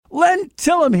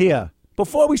Tillem here.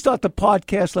 Before we start the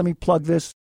podcast, let me plug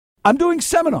this. I'm doing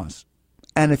seminars.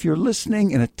 And if you're listening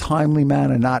in a timely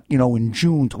manner, not, in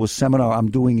June to a seminar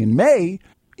I'm doing in May,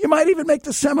 you might even make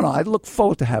the seminar. I look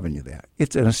forward to having you there.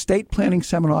 It's an estate planning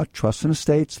seminar, Trust in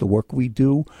Estates, the work we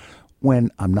do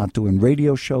when I'm not doing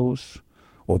radio shows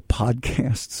or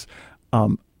podcasts.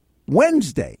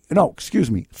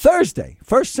 Thursday.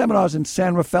 First seminar's in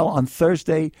San Rafael on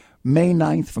Thursday, May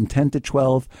 9th from 10 to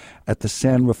 12 at the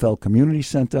San Rafael Community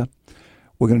Center.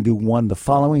 We're going to do one the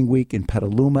following week in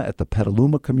Petaluma at the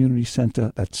Petaluma Community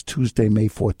Center. That's Tuesday, May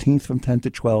 14th from 10 to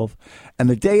 12.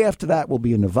 And the day after that, we'll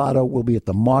be in Nevada. We'll be at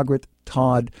the Margaret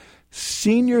Todd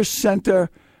Senior Center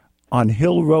on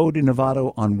Hill Road in Nevada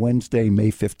on Wednesday,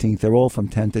 May 15th. They're all from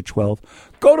 10 to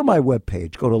 12. Go to my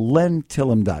webpage. Go to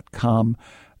lentillem.com,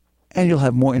 and you'll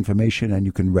have more information, and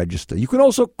you can register. You can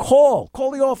also call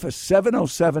the office,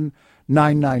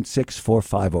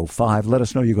 707-996-4505. Let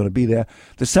us know you're going to be there.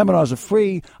 The seminars are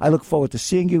free. I look forward to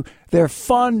seeing you. They're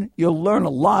fun. You'll learn a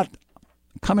lot.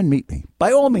 Come and meet me.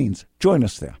 By all means, join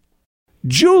us there.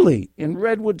 Julie in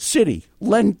Redwood City,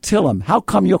 Len Tillem. How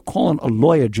come you're calling a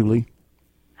lawyer, Julie?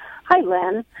 Hi,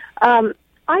 Len.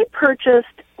 I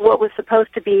purchased what was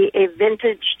supposed to be a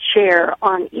vintage chair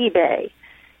on eBay,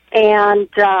 and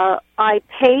I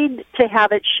paid to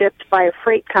have it shipped by a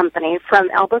freight company from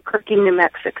Albuquerque, New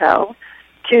Mexico,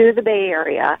 to the Bay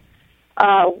Area.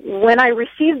 When I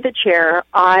received the chair,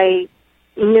 I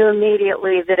knew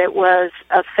immediately that it was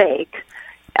a fake.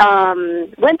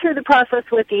 Went through the process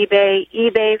with eBay.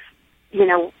 eBay,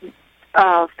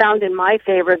 found in my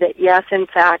favor that, yes, in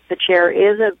fact, the chair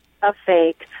is a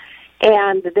fake,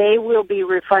 and they will be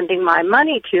refunding my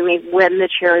money to me when the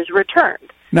chair is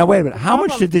returned. Now, wait a minute. How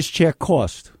much did this chair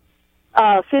cost?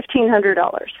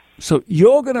 $1,500. So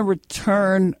you're going to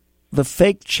return the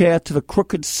fake chair to the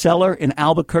crooked seller in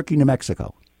Albuquerque, New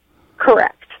Mexico?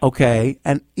 Correct. Okay.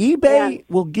 And eBay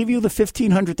will give you the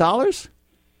 $1,500?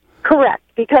 Correct,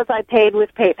 because I paid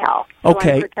with PayPal. So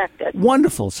okay. I'm protected.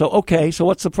 Wonderful. So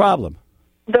what's the problem?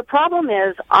 The problem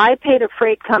is I paid a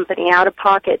freight company out of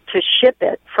pocket to ship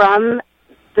it from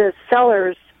the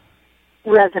seller's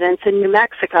residence in New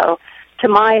Mexico to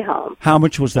my home. How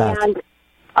much was that? And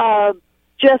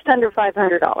just under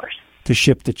 $500. To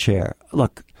ship the chair.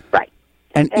 Look. Right.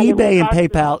 And eBay and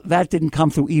PayPal, that didn't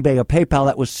come through eBay or PayPal.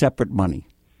 That was separate money.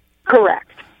 Correct.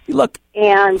 Look,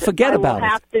 and forget about it. I will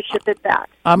have to ship it back.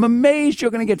 I'm amazed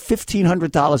you're going to get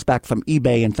 $1,500 back from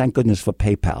eBay, and thank goodness for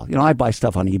PayPal. I buy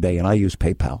stuff on eBay, and I use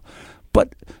PayPal.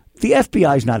 But the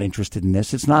FBI is not interested in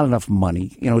this. It's not enough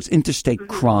money. It's interstate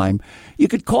crime. You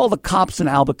could call the cops in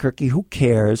Albuquerque. Who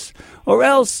cares? Or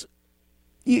else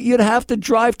you'd have to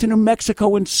drive to New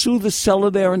Mexico and sue the seller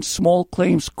there in small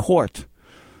claims court.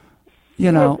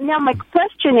 Now, my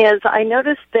question is, I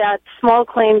noticed that small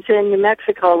claims in New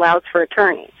Mexico allows for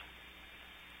attorneys.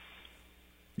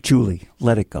 Julie,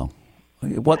 let it go.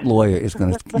 What lawyer is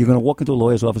going to... You're going to walk into a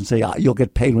lawyer's office and say, you'll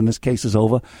get paid when this case is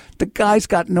over? The guy's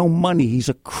got no money. He's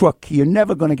a crook. You're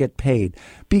never going to get paid.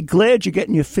 Be glad you're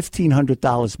getting your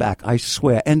 $1,500 back. I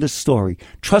swear. End of story.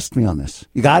 Trust me on this.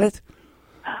 You got it?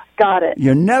 Got it.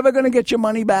 You're never going to get your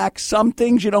money back. Some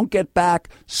things you don't get back,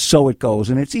 so it goes.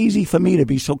 And it's easy for me to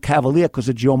be so cavalier because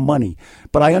it's your money.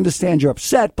 But I understand you're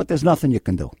upset, but there's nothing you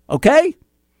can do. Okay?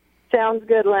 Sounds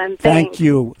good, Len. Thank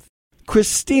you.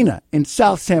 Christina in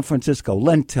South San Francisco,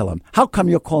 Len Tillem. How come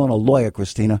you're calling a lawyer,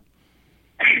 Christina?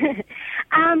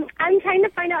 I'm trying to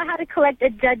find out how to collect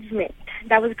a judgment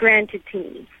that was granted to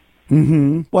me.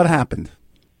 Mm-hmm. What happened?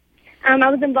 I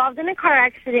was involved in a car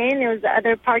accident. It was the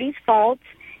other party's fault.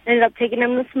 Ended up taking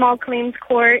him to small claims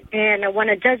court, and I won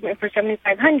a judgment for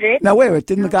 $7,500. Now, wait.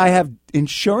 Didn't the guy have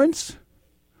insurance?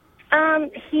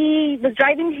 He was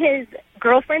driving his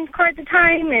girlfriend's car at the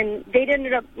time, and they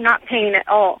ended up not paying at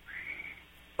all.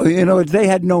 They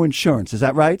had no insurance. Is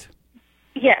that right?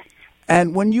 Yes.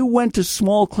 And when you went to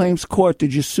small claims court,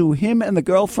 did you sue him and the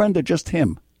girlfriend or just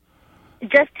him?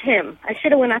 Just him. I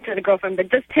should have went after the girlfriend,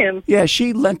 but just him. Yeah,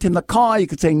 she lent him the car. You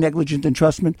could say negligent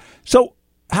entrustment. So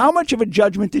how much of a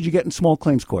judgment did you get in small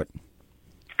claims court?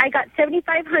 I got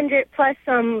 $7,500 plus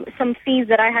some fees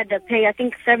that I had to pay. I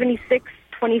think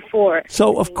 $76.24.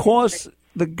 So, of course,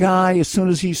 the guy, as soon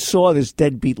as he saw this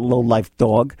deadbeat low-life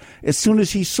dog, as soon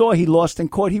as he saw he lost in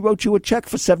court, he wrote you a check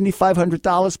for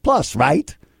 $7,500 plus,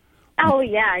 right? Oh,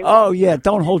 yeah. Oh, yeah.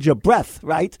 Don't hold your breath,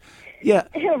 right? Yeah.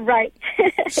 Right.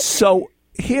 So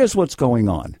here's what's going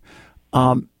on.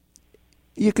 Do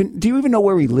you even know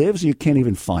where he lives, or you can't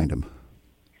even find him?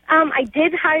 I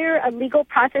did hire a legal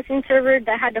processing server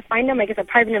that had to find him, I guess a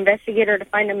private investigator to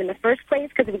find him in the first place,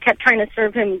 because we kept trying to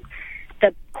serve him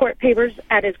the court papers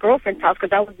at his girlfriend's house, because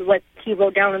that was what he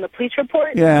wrote down in the police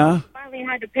report. Yeah. Finally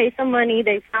had to pay some money.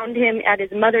 They found him at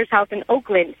his mother's house in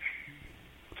Oakland.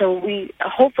 So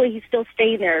hopefully he's still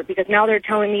staying there, because now they're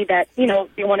telling me that,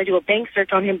 they want to do a bank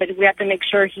search on him, but we have to make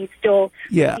sure he's still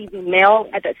receiving mail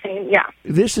at the same,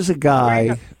 This is a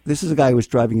guy who was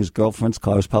driving his girlfriend's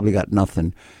car, who's probably got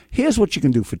nothing. Here's what you can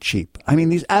do for cheap. I mean,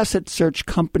 these asset search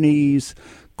companies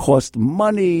cost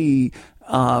money.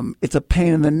 It's a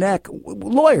pain in the neck.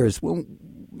 Lawyers,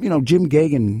 Jim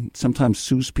Gagin sometimes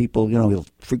sues people, he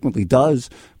frequently does,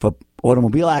 for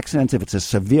automobile accidents. If it's a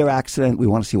severe accident, we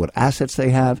want to see what assets they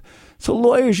have. So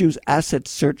lawyers use asset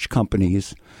search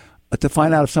companies to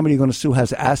find out if somebody you're going to sue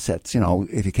has assets,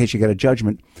 in case you get a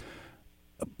judgment.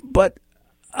 But,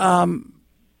 and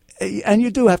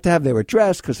you do have to have their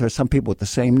address, because there's some people with the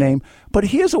same name. But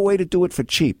here's a way to do it for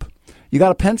cheap. You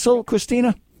got a pencil,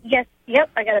 Christina? Yes. Yep,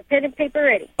 I got a pen and paper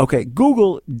ready. Okay,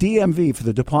 Google DMV for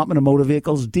the Department of Motor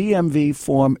Vehicles, DMV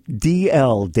Form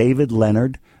DL, David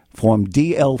Leonard, Form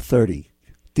DL30.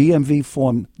 DMV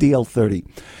Form DL30.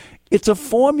 It's a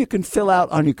form you can fill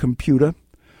out on your computer,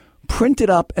 print it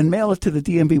up, and mail it to the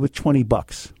DMV with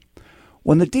 $20.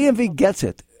 When the DMV gets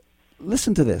it,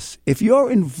 listen to this. If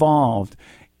you're involved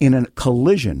in a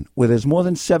collision where there's more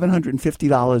than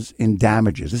 $750 in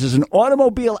damages, this is an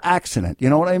automobile accident, you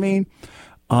know what I mean?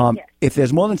 Yes. If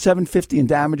there's more than $750 in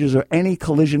damages, or any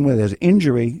collision where there's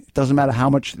injury, it doesn't matter how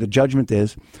much the judgment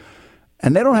is,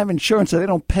 and they don't have insurance, so they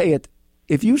don't pay it.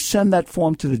 If you send that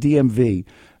form to the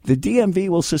DMV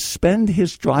will suspend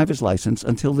his driver's license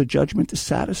until the judgment is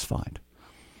satisfied.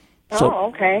 So,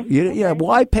 okay. Yeah,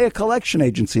 why pay a collection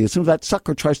agency? As soon as that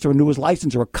sucker tries to renew his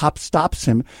license, or a cop stops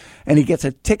him and he gets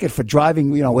a ticket for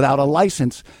driving, without a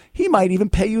license, he might even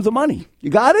pay you the money. You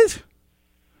got it?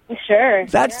 Sure.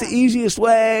 That's the easiest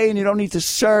way, and you don't need to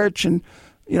search. And,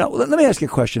 let me ask you a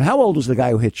question. How old was the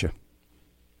guy who hit you?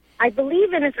 I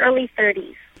believe in his early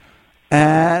 30s.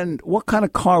 And what kind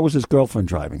of car was his girlfriend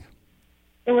driving?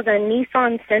 It was a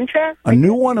Nissan Sentra. A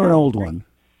new one or an old one?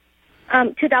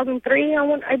 2003,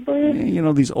 I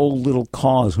believe. These old little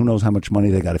cars, who knows how much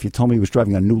money they got. If you told me he was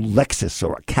driving a new Lexus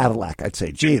or a Cadillac, I'd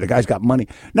say, gee, the guy's got money.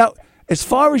 Now, as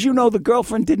far as you know, the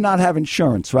girlfriend did not have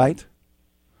insurance, right?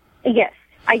 Yes.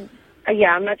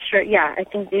 I'm not sure. Yeah, I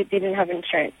think they didn't have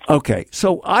insurance. Okay,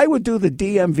 so I would do the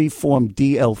DMV form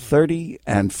DL30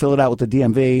 and fill it out with the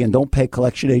DMV, and don't pay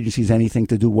collection agencies anything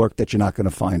to do work that you're not going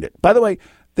to find it. By the way,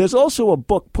 there's also a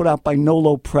book put out by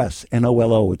Nolo Press,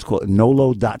 Nolo. It's called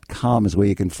Nolo.com is where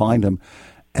you can find them.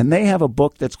 And they have a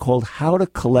book that's called How to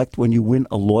Collect When You Win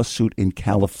a Lawsuit in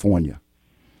California.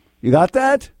 You got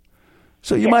that?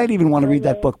 So you might even want to read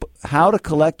that book, How to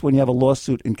Collect When You Have a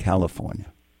Lawsuit in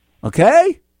California.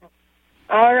 Okay?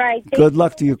 All right. Good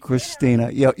luck to you,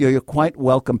 Christina. You're quite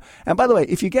welcome. And by the way,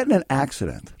 if you get in an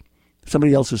accident,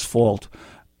 somebody else's fault,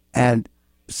 and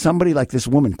somebody like this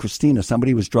woman, Christina,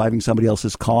 somebody was driving somebody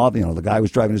else's car, the guy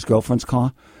was driving his girlfriend's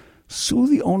car, sue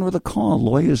the owner of the car.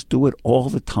 Lawyers do it all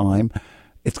the time.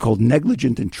 It's called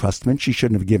negligent entrustment. She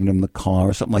shouldn't have given him the car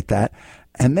or something like that.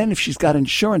 And then if she's got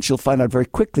insurance, she'll find out very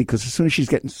quickly, because as soon as she's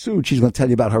getting sued, she's going to tell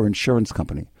you about her insurance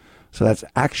company. So that's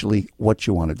actually what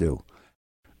you want to do.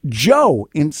 Joe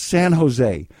in San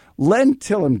Jose. Len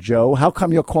Tillem, Joe. How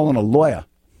come you're calling a lawyer?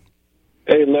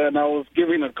 Hey, Len, I was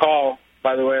giving a call.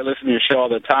 By the way, I listen to your show all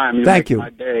the time. Thank you. My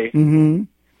day. Mm-hmm.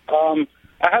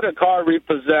 I had a car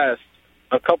repossessed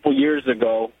a couple years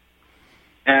ago,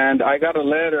 and I got a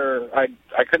letter.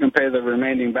 I couldn't pay the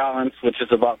remaining balance, which is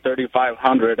about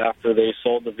 $3,500 after they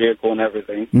sold the vehicle and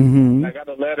everything. Mm-hmm. I got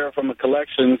a letter from a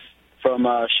collections from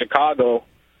Chicago,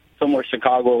 somewhere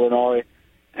Chicago, Illinois,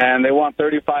 and they want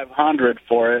 $3,500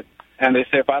 for it. And they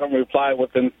say if I don't reply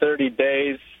within 30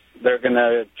 days, they're going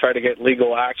to try to get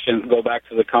legal action, go back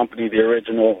to the company, the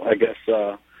original,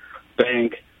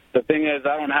 bank. The thing is,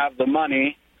 I don't have the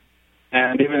money,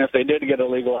 and even if they did get a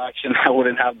legal action, I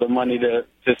wouldn't have the money to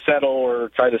settle or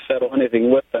try to settle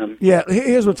anything with them. Yeah,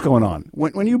 here's what's going on.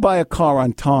 When you buy a car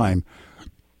on time,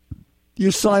 you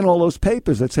sign all those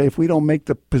papers that say if we don't make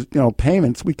the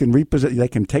payments, we can repossess. They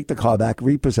can take the car back,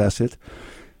 repossess it,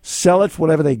 sell it for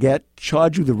whatever they get,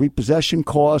 charge you the repossession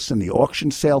costs and the auction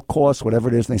sale costs, whatever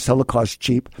it is, and they sell the cars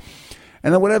cheap.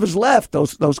 And then whatever's left,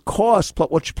 those costs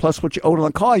plus what you owed on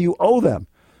the car, you owe them.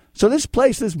 So this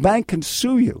bank can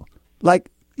sue you. A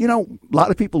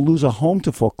lot of people lose a home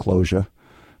to foreclosure.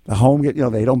 The home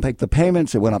they don't make the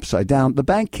payments, it went upside down. The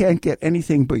bank can't get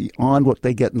anything beyond what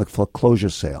they get in the foreclosure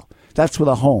sale. That's with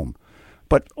a home.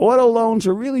 But auto loans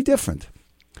are really different.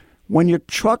 When your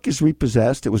truck is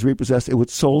repossessed, it was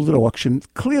sold at auction,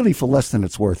 clearly for less than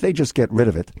it's worth. They just get rid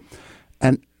of it.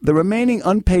 And the remaining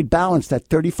unpaid balance, that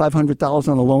 $3,500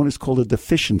 on the loan, is called a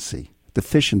deficiency.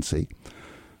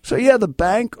 So, yeah, the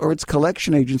bank or its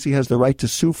collection agency has the right to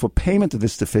sue for payment of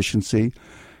this deficiency.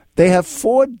 They have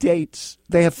 4 dates.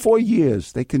 They have 4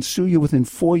 years. They can sue you within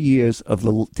 4 years of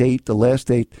the last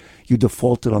date you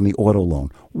defaulted on the auto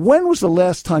loan. When was the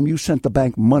last time you sent the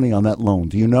bank money on that loan?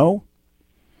 Do you know?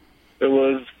 It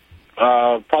was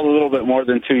probably a little bit more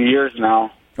than 2 years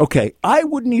now. Okay, I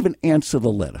wouldn't even answer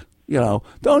the letter.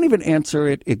 Don't even answer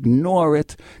it. Ignore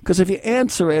it. Because if you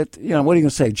answer it, what are you going to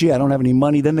say? Gee, I don't have any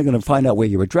money. Then they're going to find out where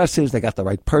your address is. They got the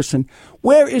right person.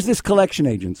 Where is this collection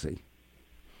agency?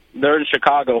 They're in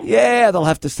Chicago. Yeah, they'll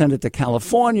have to send it to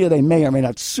California. They may or may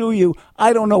not sue you.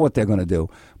 I don't know what they're going to do.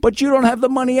 But you don't have the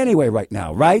money anyway right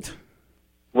now, right?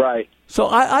 Right. So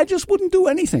I just wouldn't do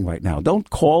anything right now. Don't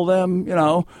call them,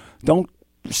 Don't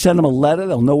send them a letter.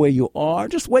 They'll know where you are.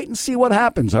 Just wait and see what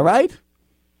happens, all right?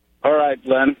 All right,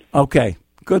 Len. Okay.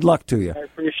 Good luck to you. I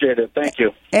appreciate it. Thank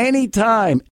you.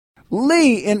 Anytime.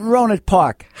 Lee in Roanoke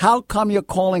Park, how come you're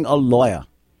calling a lawyer?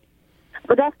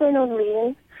 Good afternoon,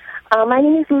 Lee. My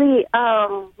name is Lee.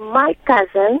 My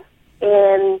cousin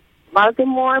in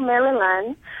Baltimore,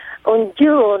 Maryland, on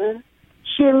June,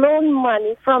 she loaned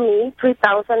money from me,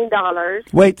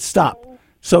 $3,000. Wait, stop.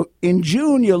 So in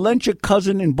June, you lent your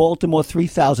cousin in Baltimore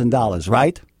 $3,000,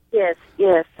 right?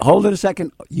 Yes. Hold it a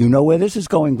second. You know where this is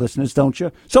going, listeners, don't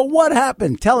you? So what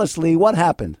happened? Tell us, Lee, what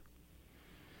happened?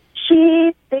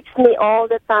 She texts me all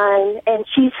the time, and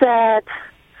she said,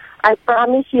 I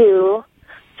promise you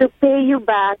to pay you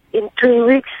back in 3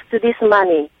 weeks to this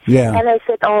money. Yeah. And I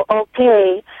said, oh,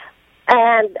 okay.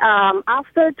 And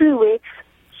after 3 weeks,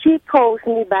 she calls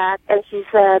me back, and she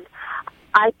said,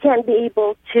 I cannot be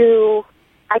able to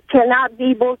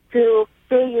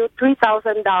pay you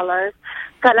 $3,000.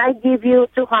 Can I give you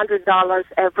 $200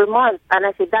 every month? And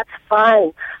I said, that's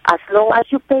fine. As long as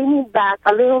you pay me back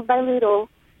a little by little,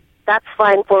 that's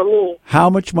fine for me. How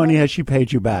much money has she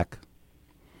paid you back?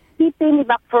 She paid me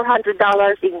back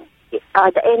 $400 in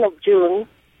the end of June.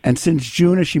 And since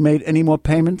June, has she made any more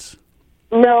payments?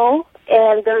 No,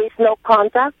 and there is no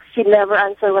contact. She never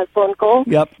answered my phone call.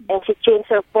 Yep. And she changed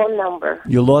her phone number.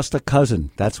 You lost a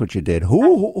cousin. That's what you did.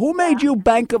 Who made you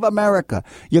Bank of America?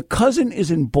 Your cousin is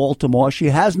in Baltimore. She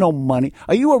has no money.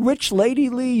 Are you a rich lady,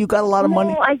 Lee? You got a lot of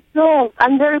money? No, I don't.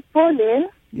 I'm very poor, Lynn.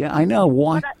 Yeah, I know.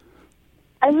 Why?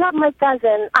 I love my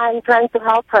cousin. I'm trying to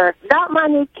help her. That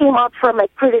money came out from my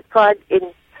credit card in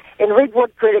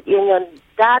Redwood Credit Union.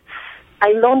 I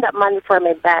loaned that money from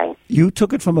a bank. You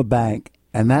took it from a bank,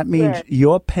 and that means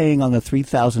you're paying on the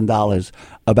 $3,000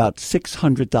 about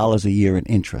 $600 a year in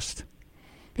interest.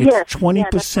 It's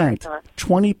 20%.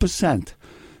 20%.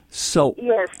 So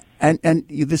yes. And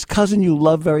this cousin you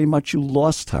love very much, you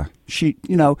lost her. She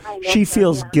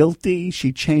feels guilty.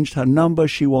 She changed her number.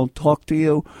 She won't talk to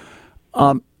you.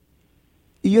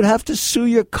 You'd have to sue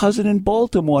your cousin in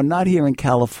Baltimore, not here in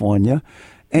California.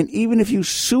 And even if you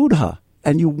sued her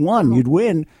and you won, you'd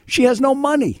win. She has no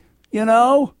money,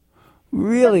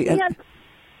 Really.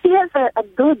 She has a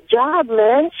good job,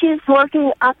 man. She's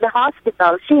working at the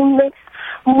hospital. She makes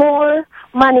more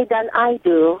money than I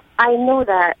do. I know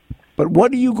that. But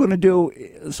what are you going to do?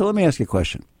 So let me ask you a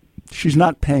question. She's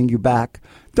not paying you back.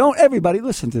 Don't everybody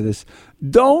listen to this.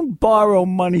 Don't borrow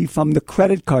money from the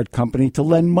credit card company to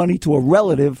lend money to a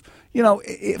relative.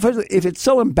 If it's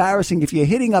so embarrassing, if you're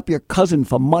hitting up your cousin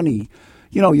for money,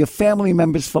 your family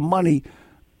members for money,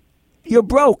 you're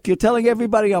broke. You're telling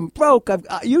everybody I'm broke.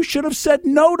 You should have said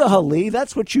no to her, Lee.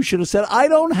 That's what you should have said. I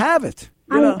don't have it.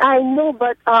 I know,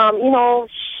 but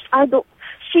I don't.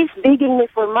 She's begging me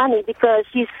for money because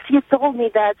she told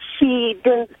me that she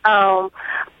didn't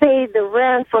pay the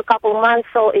rent for a couple months.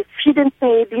 So if she didn't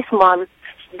pay this month,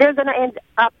 they're going to end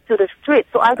up to the street.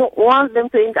 So I don't want them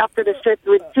to end up to the street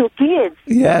with 2 kids.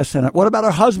 Yes, and what about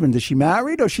her husband? Is she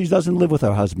married or she doesn't live with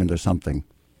her husband or something?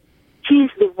 She's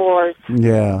divorced.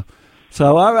 Yeah.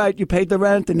 So, all right, you paid the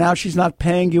rent and now she's not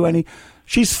paying you any.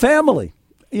 She's family.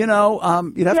 You'd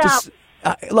have to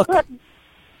look.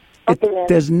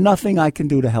 There's nothing I can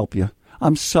do to help you.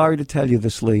 I'm sorry to tell you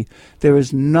this, Lee. There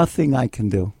is nothing I can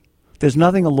do. There's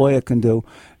nothing a lawyer can do,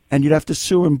 and you'd have to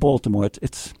sue in Baltimore.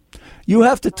 You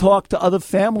have to talk to other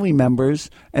family members,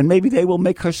 and maybe they will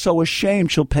make her so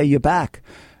ashamed she'll pay you back.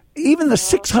 Even the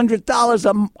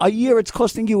 $600 a year it's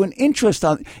costing you in interest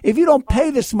on. If you don't pay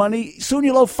this money, soon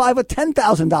you'll owe $5,000 or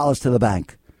 $10,000 to the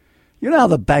bank. You know how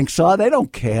the banks are; they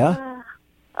don't care.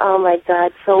 Oh my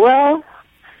God! So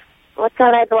what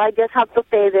can I do? I just have to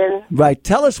pay them. Right.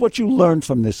 Tell us what you learned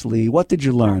from this, Lee. What did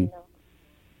you learn?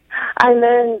 I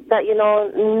learned that,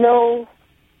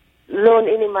 loan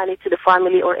any money to the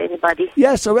family or anybody.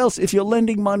 Yes, or else if you're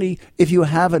lending money, if you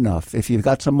have enough, if you've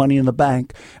got some money in the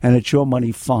bank and it's your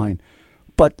money, fine.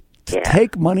 But to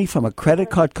take money from a credit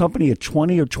card company at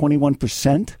 20 or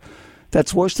 21%,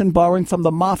 that's worse than borrowing from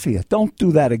the mafia. Don't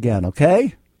do that again,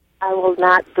 okay? I will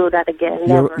not do that again.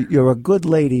 Never. You're a good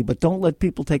lady, but don't let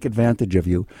people take advantage of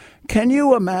you. Can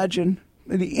you imagine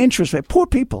the interest rate? Poor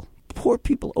people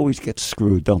always get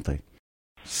screwed, don't they?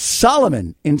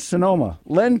 Solomon in Sonoma.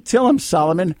 Len Tillem,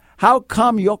 Solomon, how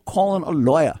come you're calling a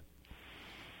lawyer?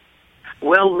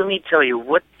 Well, let me tell you,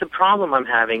 what the problem I'm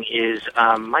having is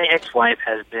my ex-wife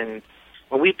has been,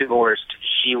 when we divorced,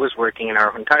 she was working, in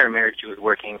our entire marriage she was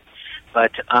working.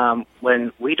 But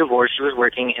when we divorced, she was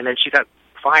working, and then she got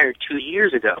fired 2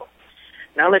 years ago.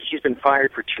 Now that she's been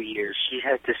fired for 2 years, she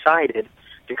has decided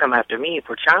to come after me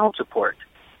for child support.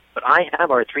 But I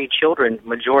have our 3 children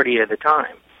majority of the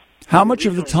time. How much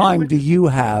of the time do you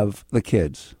have the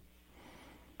kids?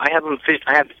 I have them.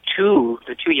 I have the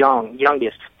two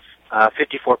youngest,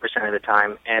 54% of the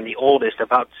time, and the oldest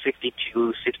about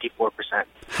 62, 64%.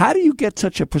 How do you get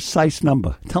such a precise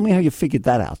number? Tell me how you figured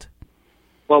that out.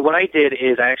 Well, what I did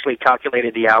is I actually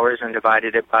calculated the hours and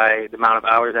divided it by the amount of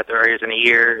hours that there is in a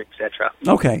year, etc.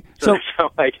 Okay. So that's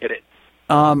how I did it.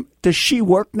 Does she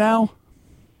work now?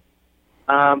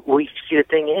 Well, see, the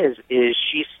thing is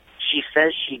she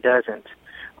says she doesn't,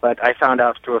 but I found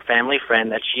out through a family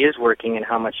friend that she is working and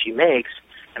how much she makes,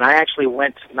 and I actually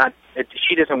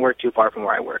she doesn't work too far from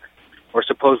where I work, or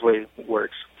supposedly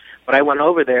works. But I went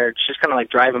over there, just kind of like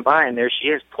driving by, and there she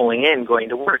is pulling in, going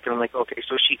to work, and I'm like, okay,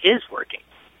 so she is working.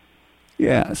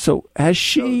 Yeah, so has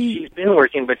she... So she's been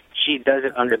working, but she does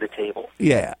it under the table.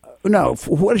 Yeah. No,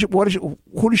 who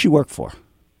does she work for?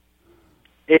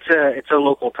 It's a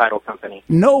local title company.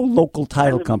 No local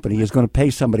title company is going to pay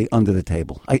somebody under the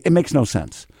table. It makes no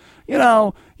sense.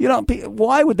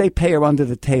 Why would they pay her under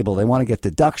the table? They want to get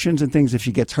deductions and things if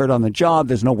she gets hurt on the job.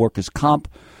 There's no workers' comp.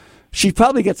 She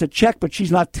probably gets a check, but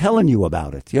she's not telling you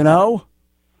about it, you know?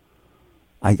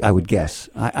 I would guess.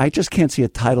 I just can't see a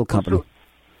title company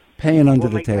paying under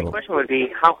the table. My question would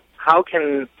be, how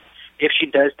can, if she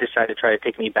does decide to try to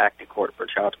take me back to court for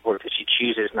child support because she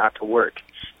chooses not to work,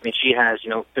 I mean, she has,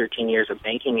 13 years of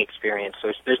banking experience,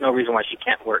 so there's no reason why she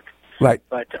can't work. Right.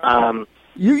 But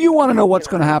you want to know what's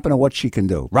going to happen and what she can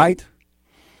do, right?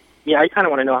 Yeah, I kind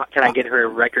of want to know, can I get her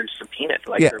record subpoenaed,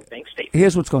 her bank statement?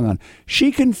 Here's what's going on.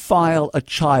 She can file a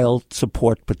child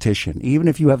support petition. Even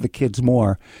if you have the kids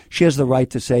more, she has the right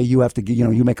to say, you have to,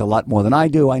 you make a lot more than I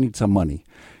do, I need some money.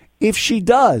 If she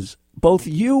does, both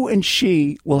you and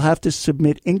she will have to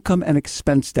submit income and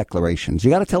expense declarations. You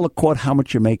got to tell the court how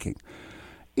much you're making.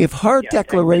 If her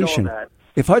declaration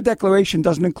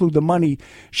doesn't include the money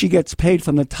she gets paid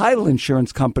from the title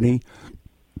insurance company,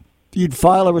 you'd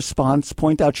file a response,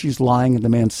 point out she's lying, and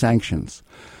demand sanctions.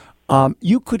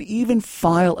 You could even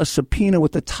file a subpoena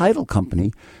with the title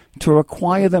company to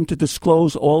require them to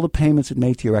disclose all the payments it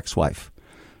made to your ex-wife.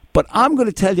 But I'm going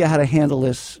to tell you how to handle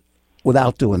this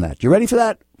without doing that. You ready for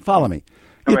that? Follow me.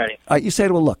 I'm ready. You say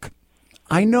to her, look,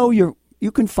 I know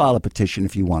you can file a petition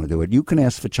if you want to do it. You can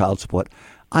ask for child support.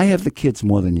 I have the kids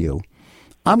more than you.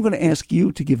 I'm going to ask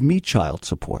you to give me child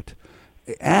support.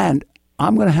 And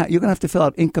you're going to have to fill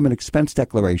out income and expense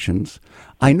declarations.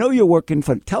 I know you're working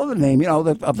for, tell the name,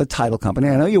 of the title company.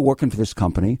 I know you're working for this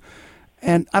company.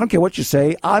 And I don't care what you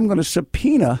say, I'm going to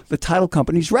subpoena the title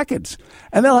company's records.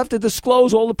 And they'll have to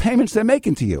disclose all the payments they're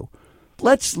making to you.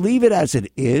 Let's leave it as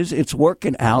it is. It's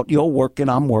working out. You're working.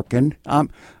 I'm working.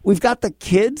 We've got the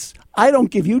kids. I don't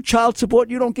give you child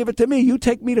support. You don't give it to me. You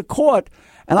take me to court,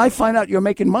 and I find out you're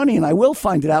making money, and I will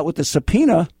find it out with the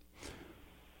subpoena.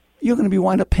 You're going to be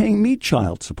wind up paying me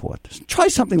child support. Try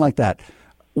something like that.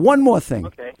 One more thing.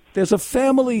 Okay. There's a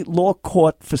family law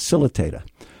court facilitator.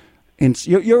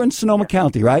 You're in Sonoma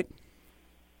County, right?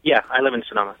 Yeah, I live in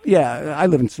Sonoma. Yeah, I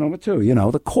live in Sonoma, too.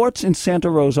 The courts in Santa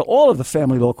Rosa, all of the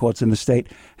family law courts in the state,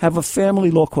 have a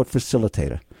family law court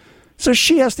facilitator. So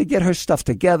she has to get her stuff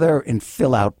together and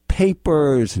fill out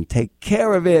papers and take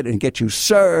care of it and get you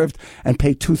served and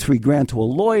pay $2-3 grand to a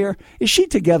lawyer. Is she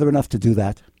together enough to do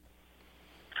that?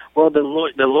 Well, the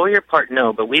lawyer part,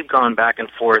 no, but we've gone back and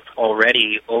forth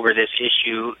already over this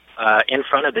issue in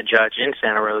front of the judge in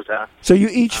Santa Rosa. So you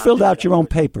each filled out your own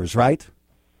papers, right?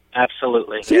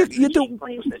 Absolutely. So she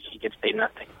claims that she gets paid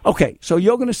nothing. Okay, so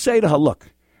you're going to say to her, look,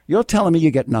 you're telling me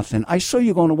you get nothing. I saw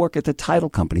you going to work at the title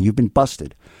company. You've been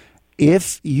busted.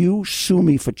 If you sue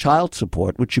me for child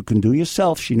support, which you can do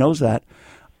yourself, she knows that,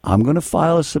 I'm going to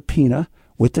file a subpoena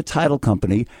with the title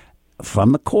company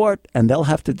from the court, and they'll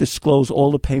have to disclose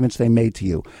all the payments they made to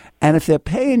you. And if they're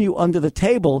paying you under the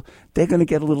table, they're going to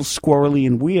get a little squirrely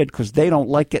and weird because they don't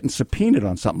like getting subpoenaed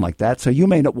on something like that, so you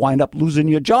may not wind up losing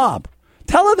your job.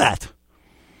 Tell her that.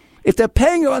 If they're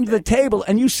paying you under the table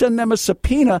and you send them a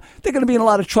subpoena, they're going to be in a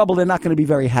lot of trouble. They're not going to be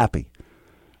very happy.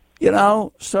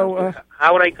 So...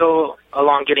 how would I go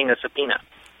along getting a subpoena?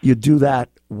 You do that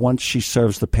once she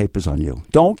serves the papers on you.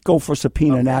 Don't go for a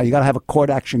subpoena now. You got to have a court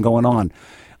action going on.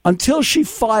 Until she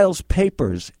files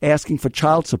papers asking for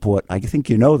child support, I think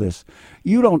you know this,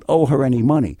 you don't owe her any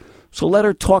money. So let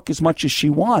her talk as much as she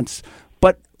wants.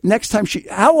 But next time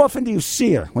how often do you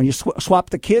see her? When you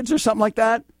swap the kids or something like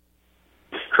that?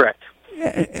 Correct.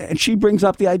 And she brings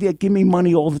up the idea, give me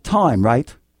money all the time,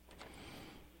 right?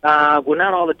 Well,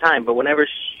 not all the time, but whenever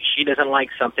she doesn't like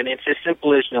something, it's as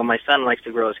simple as, my son likes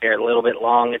to grow his hair a little bit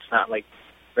long. It's not like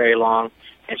very long.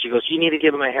 And she goes, you need to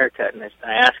give him a haircut. And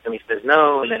I ask him, he says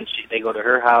no, and then they go to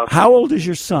her house. How old is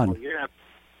your son?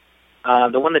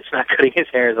 The one that's not cutting his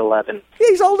hair is 11.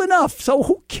 He's old enough, so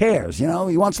who cares? He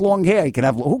wants long hair. He can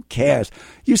have, who cares?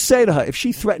 You say to her, if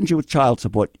she threatens you with child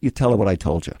support, you tell her what I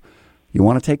told you. You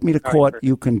want to take me to court,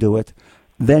 you can do it.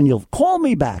 Then you'll call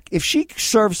me back. If she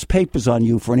serves papers on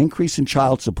you for an increase in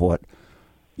child support,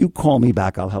 you call me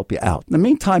back, I'll help you out. In the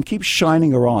meantime, keep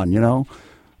shining her on,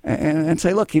 and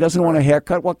say, look, he doesn't want a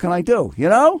haircut. What can I do?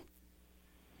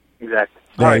 Exactly.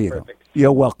 There you go.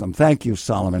 You're welcome. Thank you,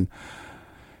 Solomon.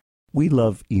 We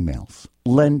love emails.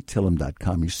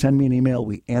 LenTillem.com. You send me an email.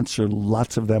 We answer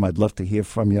lots of them. I'd love to hear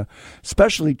from you,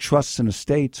 especially trusts and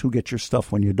estates, who get your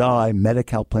stuff when you die,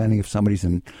 Medi-Cal planning if somebody's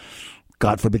in,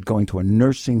 God forbid, going to a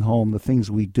nursing home, the things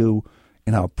we do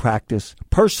in our practice.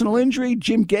 Personal injury,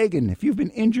 Jim Gagin. If you've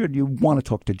been injured, you want to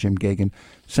talk to Jim Gagin,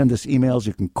 send us emails.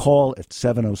 You can call at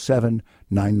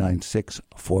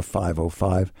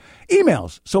 707-996-4505.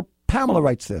 Emails. So Pamela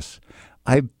writes this.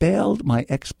 I bailed my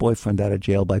ex-boyfriend out of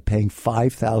jail by paying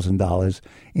 $5,000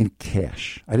 in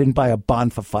cash. I didn't buy a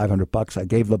bond for $500. I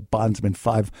gave the bondsman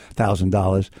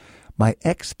 $5,000. My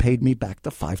ex paid me back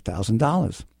the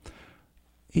 $5,000.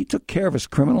 He took care of his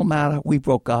criminal matter. We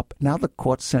broke up. Now the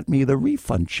court sent me the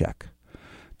refund check.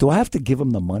 Do I have to give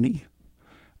him the money?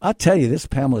 I'll tell you, this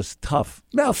Pamela's tough.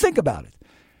 Now, think about it.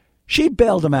 She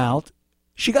bailed him out.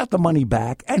 She got the money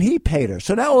back, and he paid her.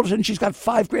 So now all of a sudden she's got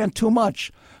 $5,000 too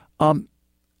much.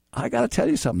 I got to tell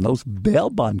you something. Those bail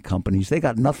bond companies, they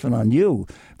got nothing on you.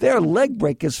 They're leg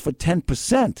breakers for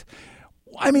 10%.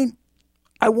 I mean,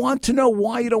 I want to know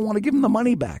why you don't want to give him the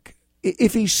money back.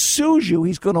 If he sues you,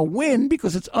 he's going to win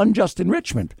because it's unjust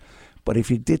enrichment. But if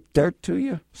he did dirt to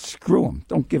you, screw him.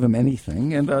 Don't give him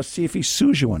anything and see if he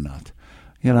sues you or not.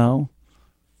 That'll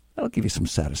give you some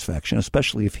satisfaction,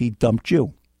 especially if he dumped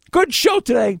you. Good show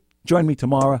today. Join me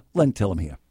tomorrow. Len Tillem here.